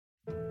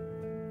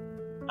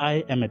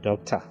I am a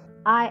doctor.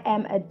 I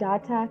am a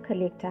data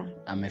collector.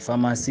 I'm a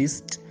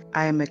pharmacist.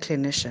 I am a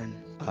clinician.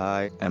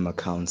 I am a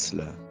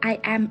counselor. I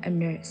am a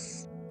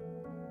nurse.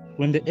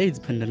 When the AIDS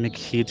pandemic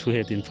hit, we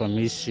had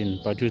information,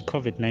 but with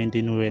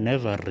COVID-19, we were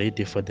never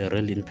ready for the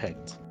real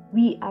impact.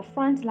 We are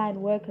frontline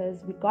workers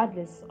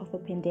regardless of the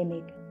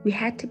pandemic. We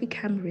had to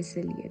become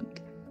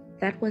resilient.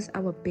 That was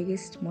our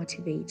biggest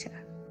motivator.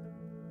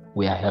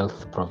 We are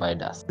health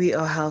providers. We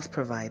are health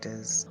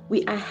providers.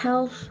 We are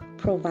health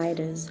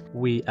providers.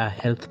 We are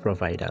health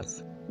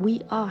providers.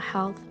 We are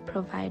health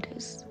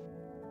providers.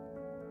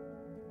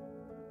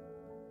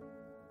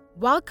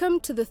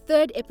 Welcome to the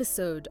third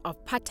episode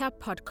of Pata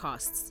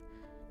Podcasts,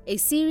 a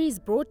series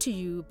brought to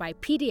you by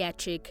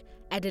Pediatric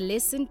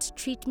Adolescent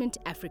Treatment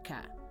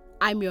Africa.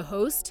 I'm your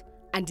host,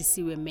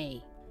 Andisiwe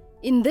May.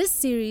 In this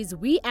series,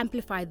 we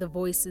amplify the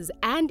voices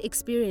and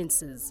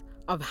experiences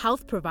of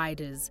health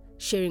providers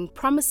sharing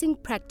promising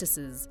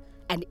practices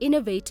and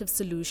innovative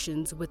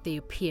solutions with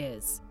their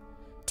peers,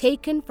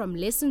 taken from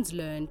lessons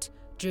learned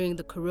during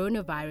the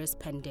coronavirus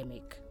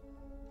pandemic.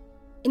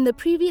 In the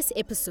previous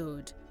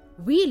episode,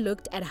 we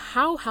looked at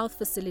how health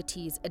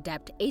facilities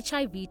adapt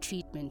HIV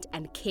treatment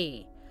and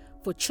care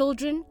for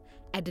children,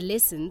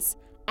 adolescents,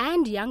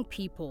 and young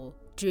people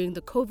during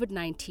the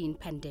COVID-19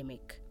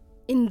 pandemic.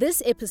 In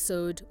this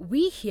episode,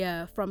 we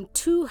hear from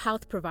two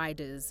health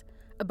providers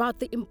about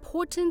the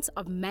importance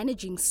of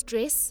managing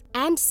stress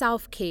and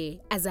self-care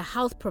as a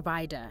health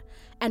provider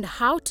and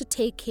how to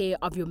take care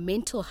of your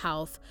mental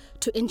health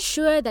to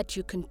ensure that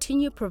you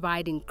continue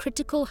providing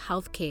critical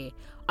health care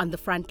on the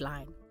front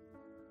line.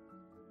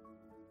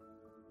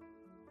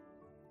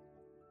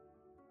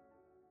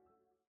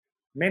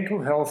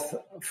 Mental health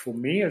for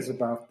me is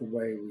about the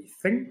way we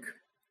think,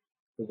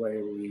 the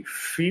way we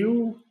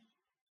feel,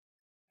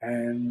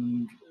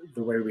 and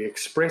the way we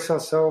express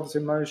ourselves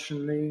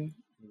emotionally,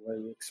 the way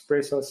we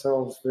express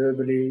ourselves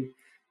verbally,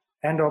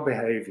 and our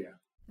behavior.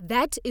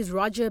 That is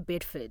Roger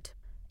Bedford,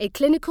 a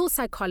clinical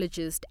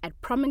psychologist at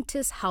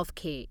Promintus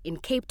Healthcare in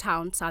Cape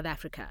Town, South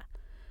Africa.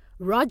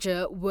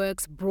 Roger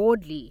works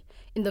broadly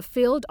in the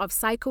field of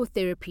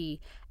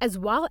psychotherapy as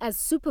well as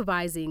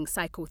supervising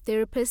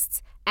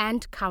psychotherapists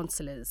and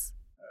counselors.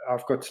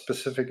 I've got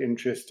specific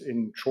interest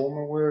in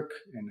trauma work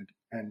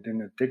and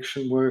in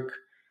addiction work.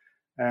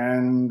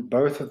 And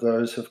both of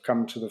those have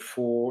come to the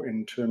fore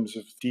in terms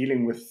of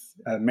dealing with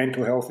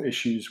mental health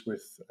issues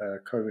with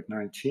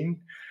COVID-19,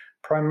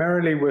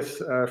 primarily with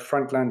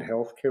frontline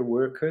healthcare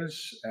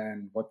workers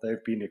and what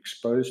they've been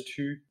exposed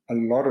to. A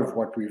lot of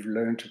what we've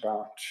learned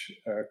about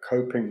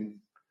coping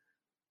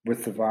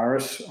with the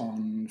virus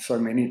on so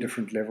many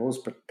different levels,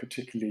 but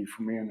particularly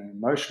for me on an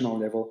emotional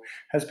level,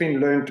 has been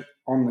learned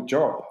on the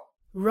job.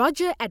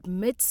 Roger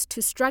admits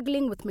to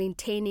struggling with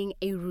maintaining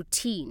a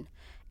routine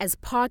as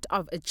part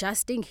of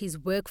adjusting his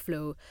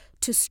workflow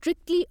to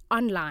strictly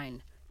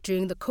online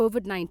during the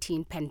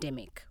COVID-19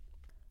 pandemic.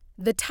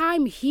 The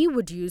time he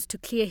would use to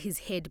clear his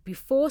head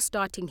before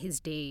starting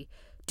his day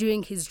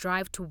during his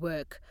drive to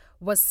work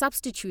was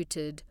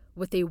substituted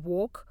with a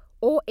walk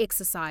or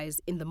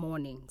exercise in the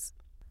mornings.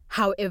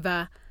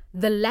 However,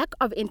 the lack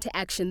of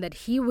interaction that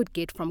he would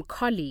get from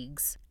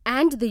colleagues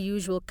and the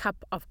usual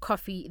cup of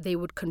coffee they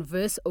would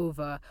converse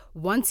over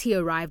once he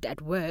arrived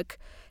at work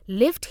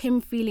left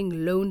him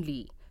feeling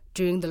lonely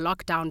during the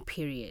lockdown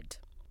period.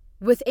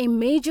 With a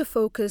major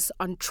focus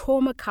on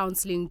trauma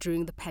counseling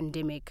during the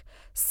pandemic,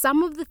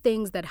 some of the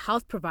things that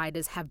health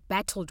providers have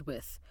battled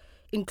with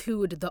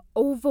include the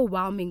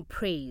overwhelming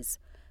praise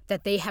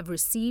that they have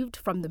received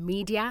from the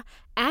media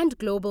and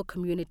global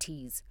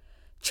communities,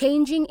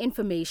 changing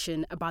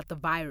information about the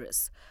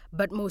virus,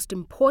 but most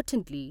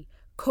importantly,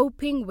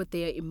 coping with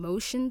their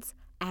emotions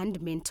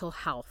and mental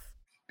health.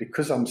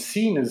 Because I'm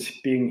seen as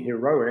being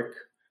heroic,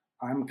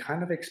 I'm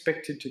kind of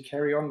expected to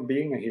carry on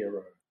being a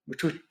hero,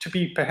 to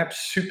be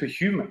perhaps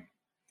superhuman.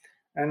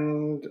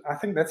 And I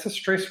think that's a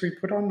stress we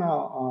put on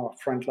our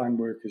frontline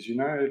workers,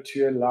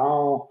 to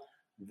allow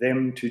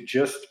them to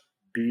just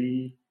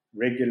be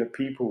regular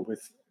people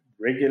with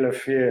regular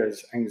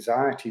fears,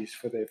 anxieties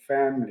for their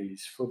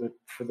families, for the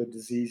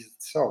disease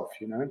itself,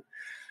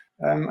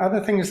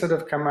 Other things that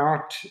have come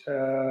out,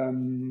 a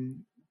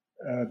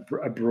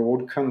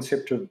broad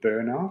concept of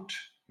burnout,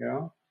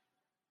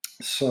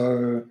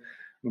 So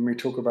when we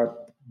talk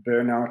about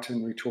burnout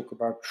and we talk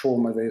about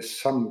trauma, there's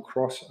some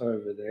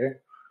crossover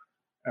there.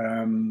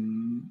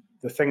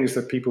 The things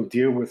that people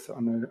deal with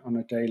on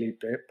a daily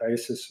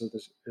basis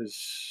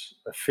is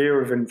a fear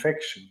of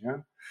infection.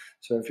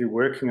 So if you're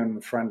working on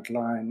the front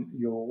line,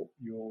 your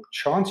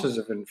chances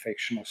of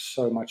infection are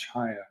so much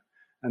higher,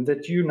 and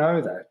that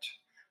that.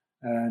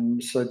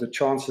 And so the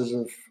chances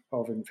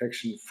of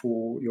infection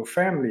for your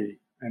family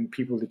and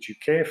people that you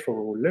care for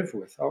or live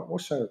with are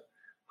also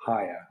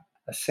higher.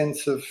 A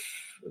sense of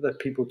that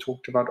people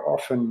talked about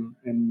often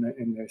in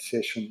their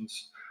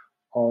sessions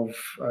of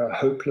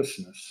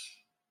hopelessness,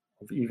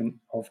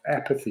 of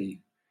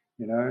apathy.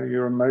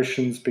 Your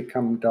emotions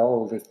become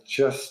dull. There's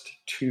just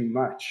too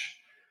much.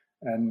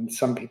 And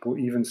some people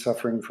even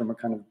suffering from a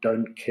kind of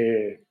don't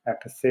care,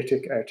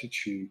 apathetic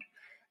attitude.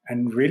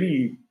 and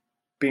really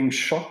being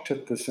shocked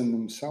at this in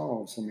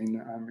themselves. I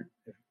mean,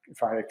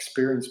 if I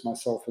experience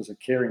myself as a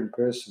caring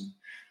person,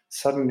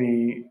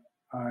 suddenly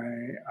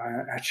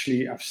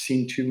I've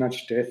seen too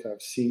much death.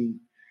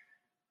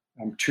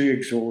 I'm too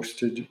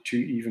exhausted to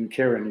even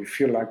care, and you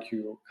feel like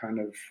you're kind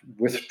of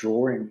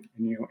withdrawing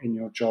in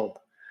your job.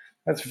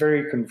 That's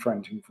very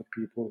confronting for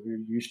people who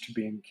are used to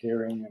being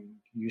caring and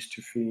used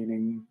to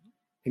feeling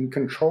in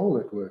control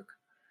at work.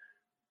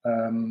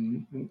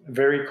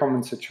 Very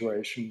common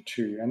situation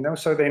too. And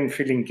also then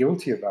feeling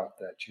guilty about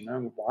that,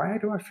 why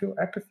do I feel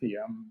apathy?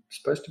 I'm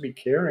supposed to be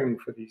caring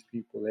for these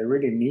people. They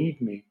really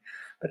need me.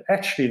 But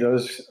actually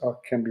those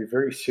can be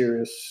very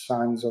serious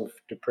signs of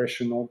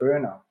depression or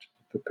burnout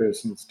the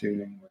person's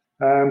dealing with.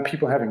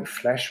 People having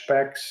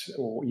flashbacks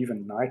or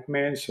even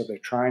nightmares, so they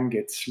try and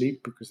get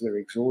sleep because they're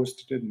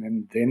exhausted,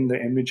 and then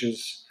the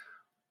images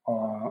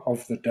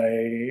of the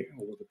day,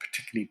 or the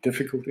particularly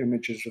difficult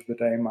images of the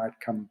day, might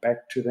come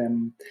back to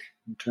them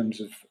in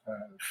terms of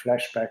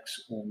flashbacks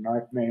or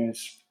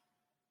nightmares,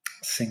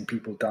 seeing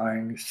people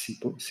dying,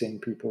 seeing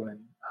people in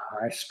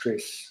high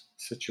stress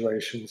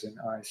situations in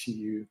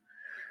ICU.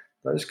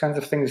 Those kinds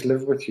of things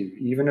live with you.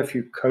 Even if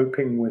you're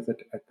coping with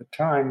it at the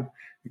time,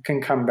 it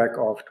can come back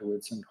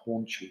afterwards and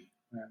haunt you.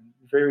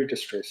 Very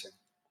distressing.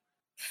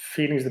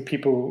 Feelings that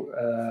people,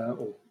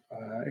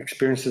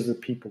 experiences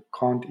that people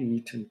can't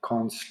eat and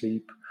can't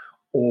sleep,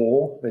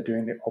 or they're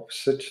doing the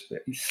opposite. They're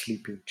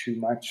sleeping too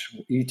much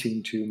or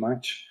eating too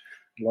much.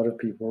 A lot of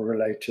people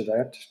relate to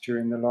that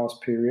during the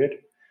last period.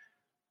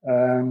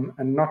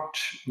 And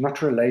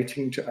not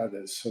relating to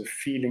others, so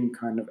feeling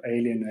kind of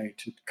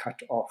alienated, cut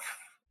off.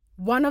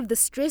 One of the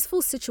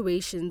stressful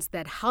situations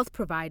that health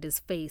providers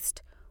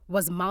faced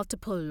was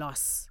multiple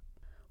loss.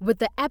 With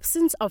the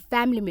absence of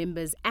family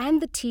members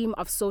and the team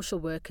of social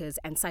workers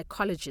and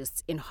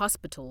psychologists in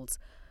hospitals,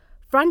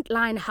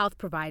 frontline health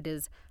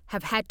providers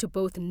have had to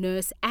both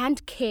nurse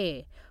and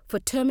care for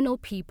terminal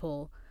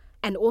people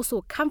and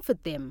also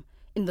comfort them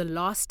in the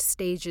last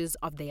stages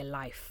of their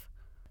life.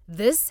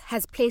 This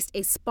has placed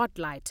a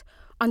spotlight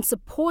on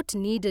support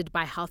needed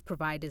by health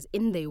providers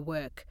in their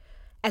work,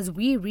 as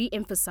we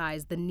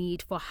re-emphasize the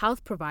need for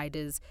health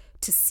providers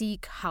to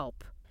seek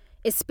help,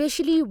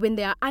 especially when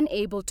they are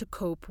unable to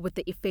cope with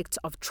the effects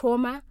of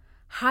trauma,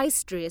 high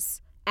stress,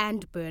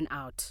 and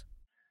burnout.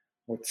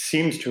 What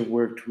seems to have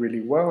worked really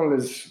well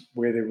is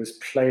where there was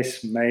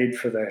place made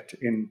for that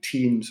in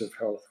teams of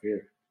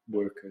healthcare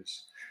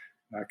workers.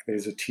 Like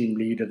there's a team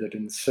leader that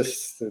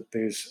insists that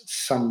there's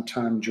some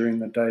time during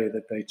the day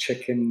that they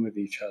check in with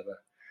each other.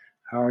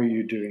 How are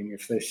you doing?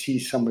 If they see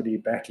somebody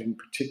battling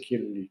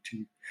particularly,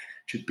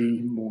 to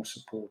be more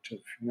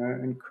supportive.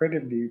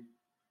 Incredibly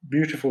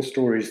beautiful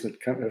stories that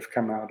have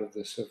come out of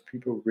this, of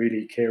people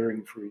really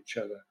caring for each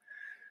other.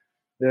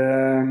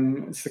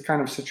 It's the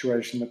kind of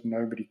situation that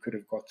nobody could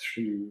have got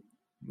through.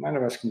 None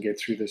of us can get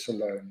through this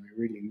alone.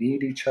 We really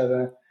need each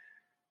other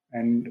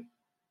and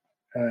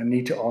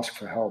need to ask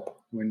for help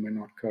when we're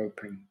not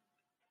coping.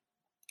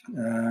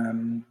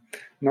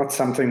 Not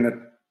something that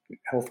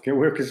healthcare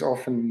workers are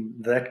often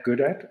that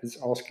good at, is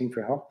asking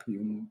for help.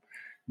 You're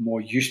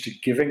more used to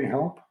giving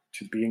help,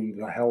 to being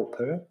the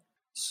helper.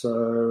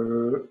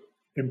 So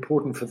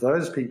important for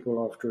those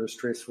people after a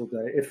stressful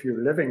day, if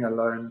you're living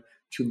alone,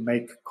 to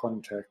make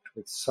contact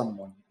with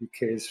someone who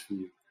cares for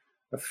you,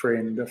 a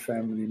friend, a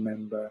family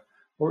member,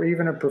 or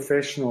even a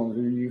professional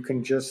who you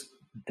can just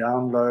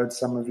download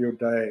some of your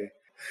day.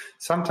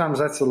 Sometimes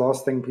that's the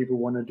last thing people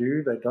want to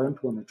do. They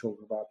don't want to talk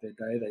about their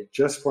day. They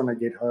just want to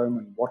get home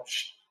and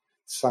watch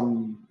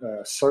some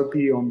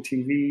soapy on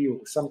TV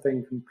or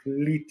something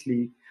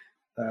completely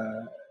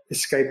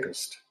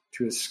escapist,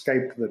 to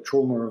escape the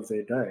trauma of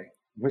their day,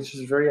 which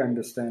is very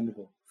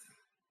understandable.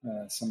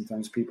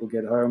 Sometimes people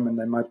get home and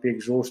they might be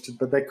exhausted,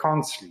 but they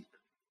can't sleep.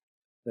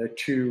 They're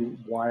too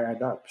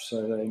wired up,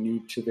 so they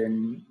need to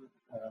then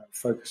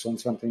focus on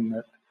something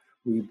that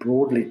we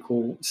broadly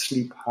call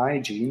sleep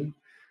hygiene,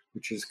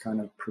 which is kind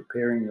of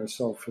preparing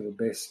yourself for the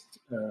best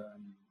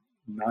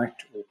night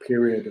or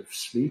period of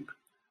sleep.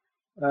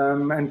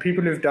 And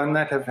people who've done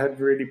that have had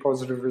really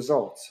positive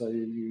results. So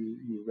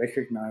you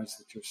recognize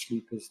that your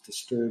sleep is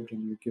disturbed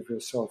and you give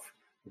yourself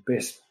the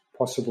best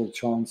possible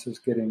chances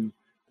getting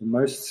the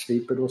most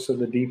sleep, but also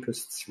the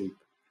deepest sleep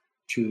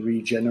to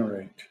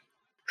regenerate.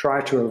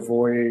 Try to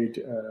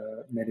avoid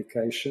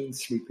medication,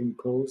 sleeping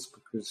pills,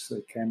 because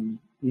they can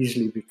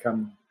easily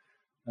become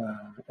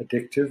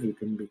addictive. You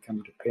can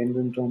become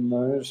dependent on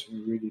those.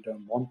 We really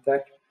don't want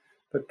that.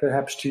 But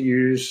perhaps to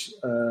use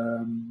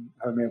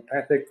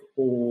homeopathic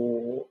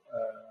or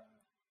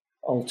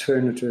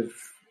alternative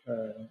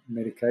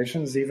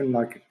medications, even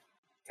like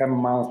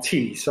chamomile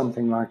tea,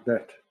 something like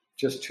that,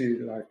 just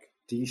to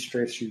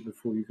de-stress you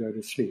before you go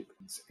to sleep.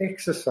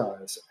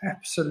 Exercise,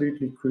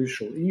 absolutely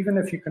crucial. Even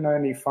if you can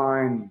only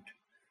find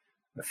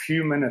a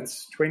few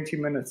minutes, 20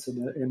 minutes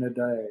in a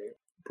day,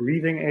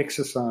 breathing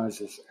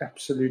exercise is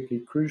absolutely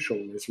crucial.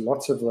 There's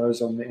lots of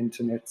those on the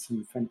internet,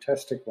 some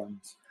fantastic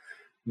ones.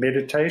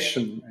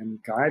 Meditation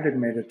and guided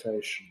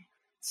meditation,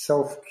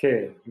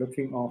 self-care,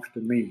 looking after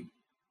me.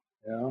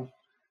 Yeah,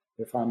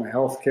 If I'm a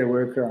healthcare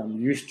worker, I'm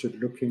used to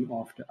looking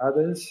after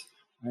others.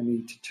 I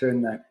need to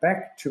turn that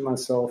back to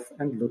myself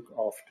and look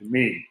after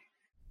me.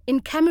 In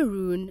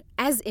Cameroon,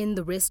 as in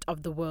the rest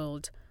of the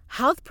world,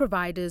 health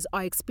providers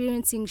are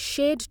experiencing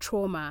shared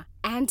trauma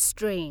and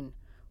strain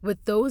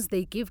with those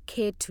they give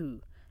care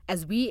to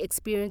as we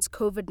experience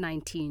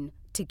COVID-19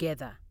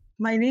 together.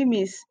 My name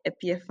is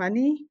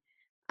Epiphany.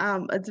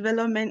 I'm a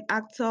development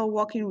actor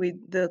working with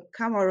the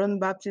Cameroon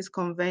Baptist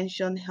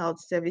Convention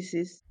Health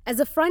Services. As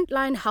a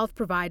frontline health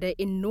provider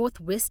in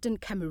northwestern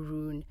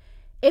Cameroon,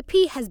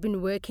 Epi has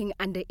been working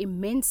under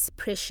immense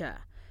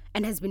pressure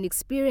and has been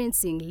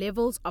experiencing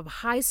levels of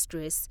high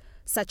stress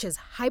such as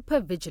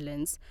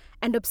hypervigilance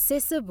and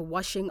obsessive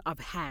washing of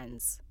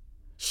hands.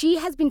 She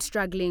has been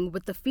struggling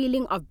with the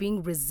feeling of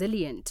being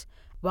resilient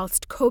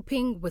whilst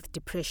coping with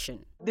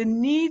depression. The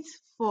need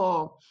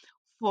for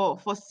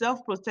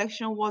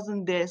self-protection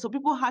wasn't there. So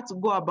people had to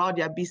go about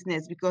their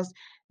business because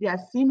they had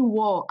seen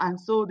war. And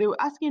so they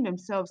were asking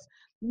themselves,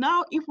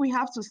 now if we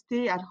have to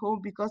stay at home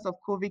because of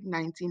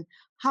COVID-19,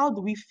 how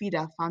do we feed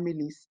our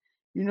families?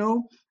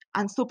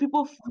 And so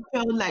people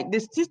felt like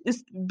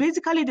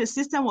basically the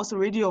system was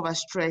already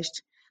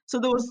overstretched. So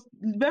there was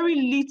very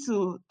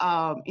little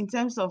in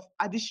terms of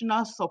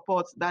additional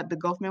support that the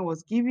government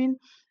was giving.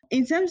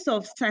 In terms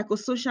of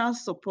psychosocial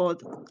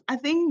support, I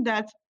think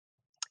that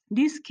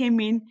this came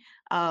in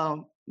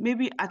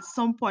maybe at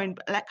some point,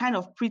 like kind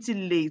of pretty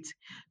late.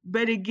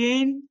 But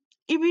again,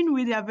 even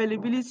with the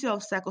availability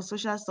of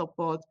psychosocial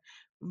support,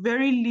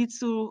 very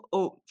little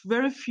or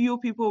very few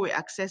people were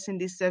accessing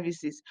these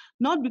services.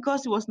 Not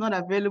because it was not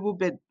available,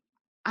 but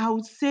I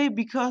would say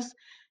because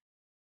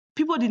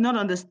people did not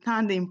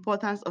understand the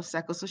importance of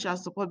psychosocial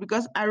support.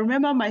 Because I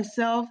remember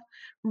myself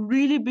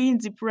really being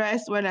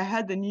depressed when I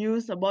heard the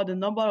news about the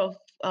number of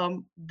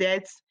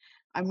deaths.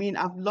 I mean,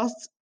 I've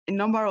lost a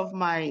number of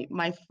my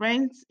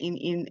friends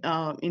in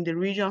the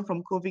region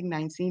from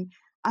COVID-19.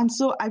 And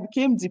so I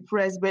became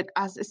depressed. But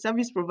as a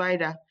service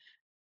provider,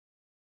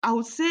 I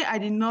would say I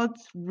did not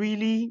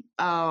really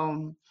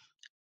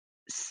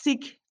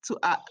seek to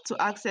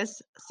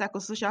access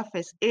psychosocial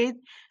first aid.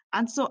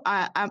 And so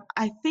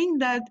I think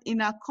that in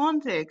our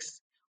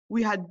context,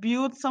 we had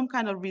built some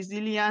kind of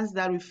resilience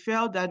that we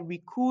felt that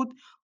we could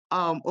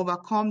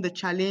overcome the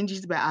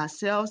challenges by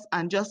ourselves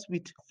and just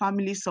with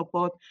family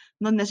support,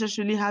 not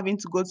necessarily having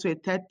to go to a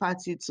third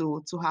party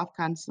to have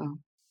cancer.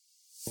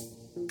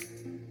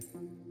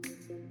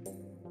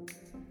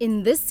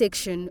 In this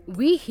section,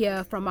 we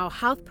hear from our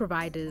health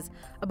providers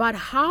about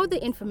how the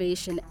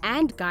information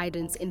and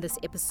guidance in this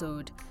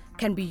episode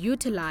can be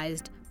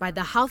utilized by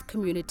the health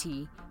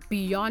community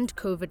beyond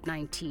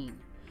COVID-19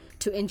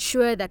 to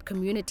ensure that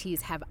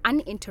communities have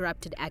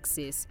uninterrupted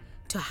access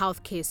to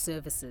healthcare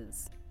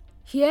services.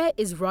 Here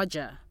is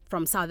Roger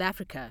from South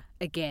Africa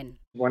again.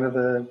 One of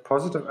the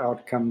positive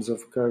outcomes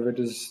of COVID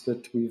is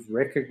that we've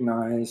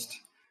recognized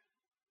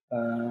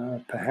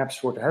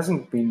perhaps what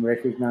hasn't been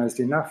recognized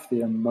enough,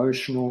 the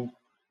emotional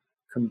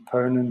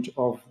component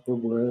of the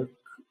work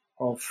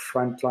of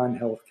frontline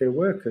healthcare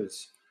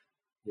workers.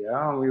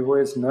 Yeah, we've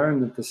always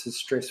known that this is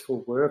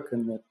stressful work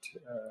and that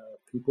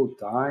people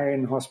die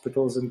in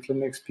hospitals and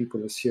clinics.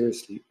 People are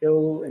seriously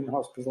ill in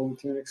hospitals and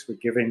clinics. We're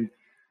giving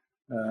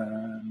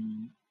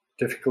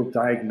difficult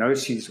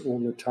diagnoses all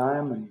the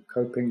time and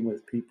coping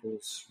with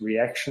people's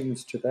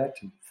reactions to that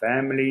and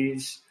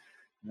families.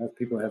 If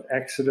people have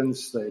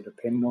accidents, they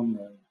depend on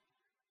the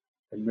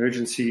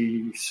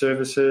emergency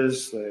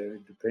services, they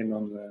depend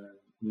on the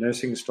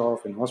nursing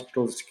staff in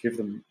hospitals to give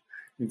them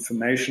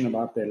information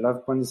about their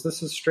loved ones.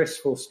 This is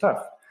stressful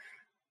stuff.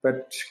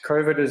 But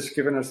COVID has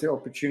given us the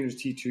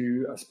opportunity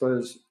to, I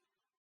suppose,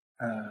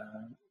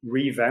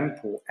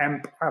 revamp or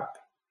amp up,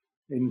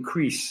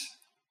 increase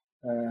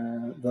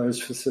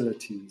those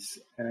facilities.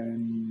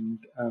 And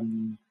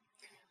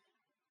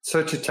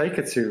so to take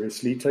it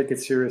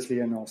seriously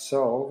in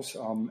ourselves,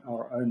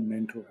 our own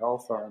mental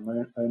health, our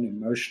own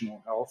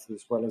emotional health,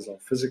 as well as our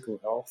physical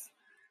health,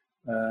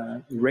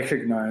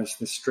 recognize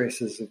the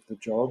stresses of the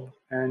job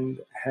and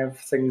have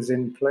things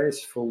in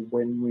place for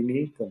when we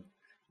need them,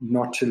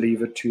 not to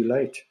leave it too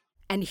late.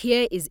 And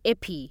here is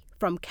Epi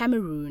from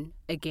Cameroon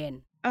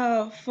again.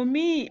 For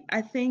me,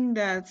 I think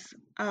that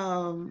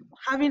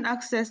having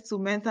access to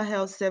mental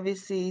health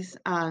services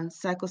and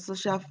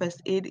psychosocial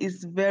first aid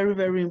is very,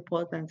 very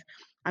important.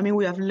 I mean,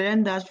 we have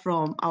learned that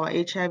from our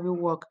HIV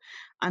work.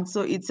 And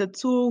so it's a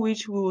tool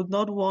which we would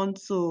not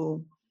want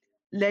to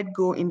let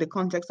go in the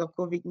context of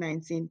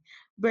COVID-19.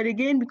 But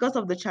again, because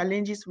of the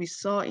challenges we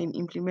saw in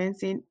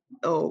implementing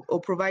or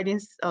providing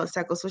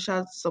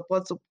psychosocial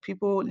support to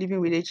people living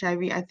with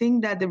HIV, I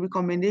think that the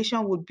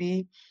recommendation would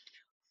be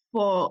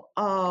for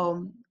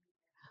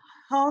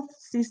health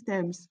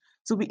systems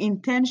to be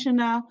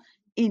intentional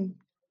in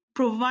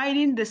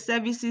providing the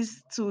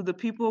services to the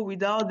people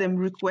without them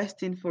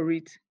requesting for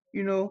it.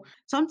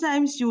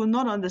 Sometimes you will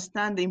not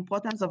understand the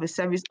importance of a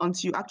service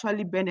until you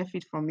actually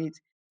benefit from it.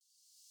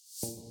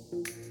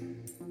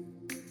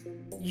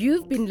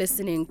 You've been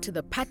listening to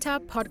the Pata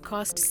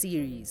podcast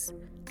series.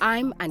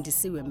 I'm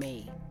Andisiwe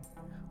May.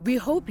 We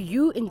hope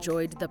you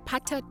enjoyed the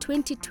PATA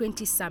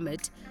 2020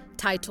 Summit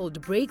titled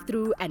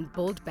Breakthrough and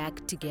Build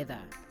Back Together.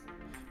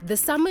 The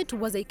summit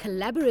was a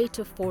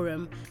collaborative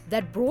forum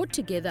that brought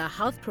together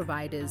health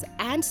providers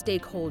and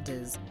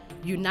stakeholders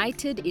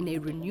united in a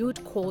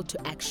renewed call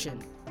to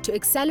action to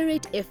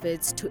accelerate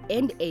efforts to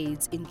end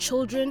AIDS in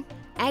children,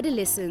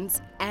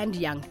 adolescents, and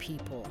young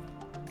people.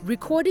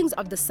 Recordings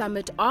of the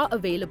summit are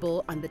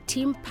available on the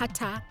Team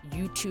PATA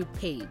YouTube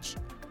page.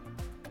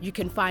 You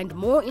can find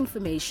more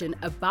information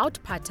about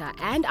PATA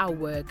and our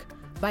work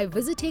by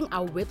visiting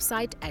our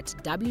website at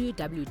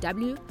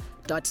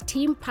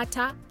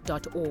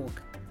www.teampata.org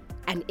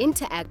and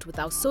interact with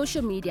our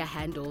social media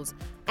handles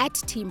at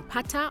Team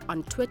PATA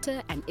on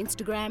Twitter and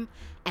Instagram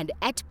and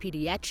at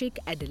Pediatric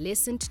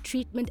Adolescent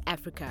Treatment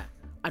Africa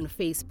on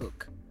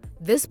Facebook.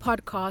 This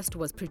podcast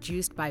was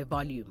produced by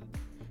Volume.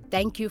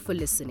 Thank you for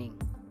listening.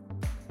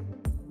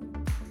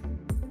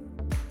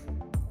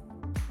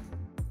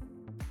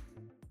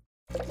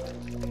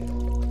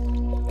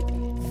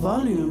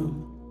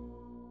 Volume.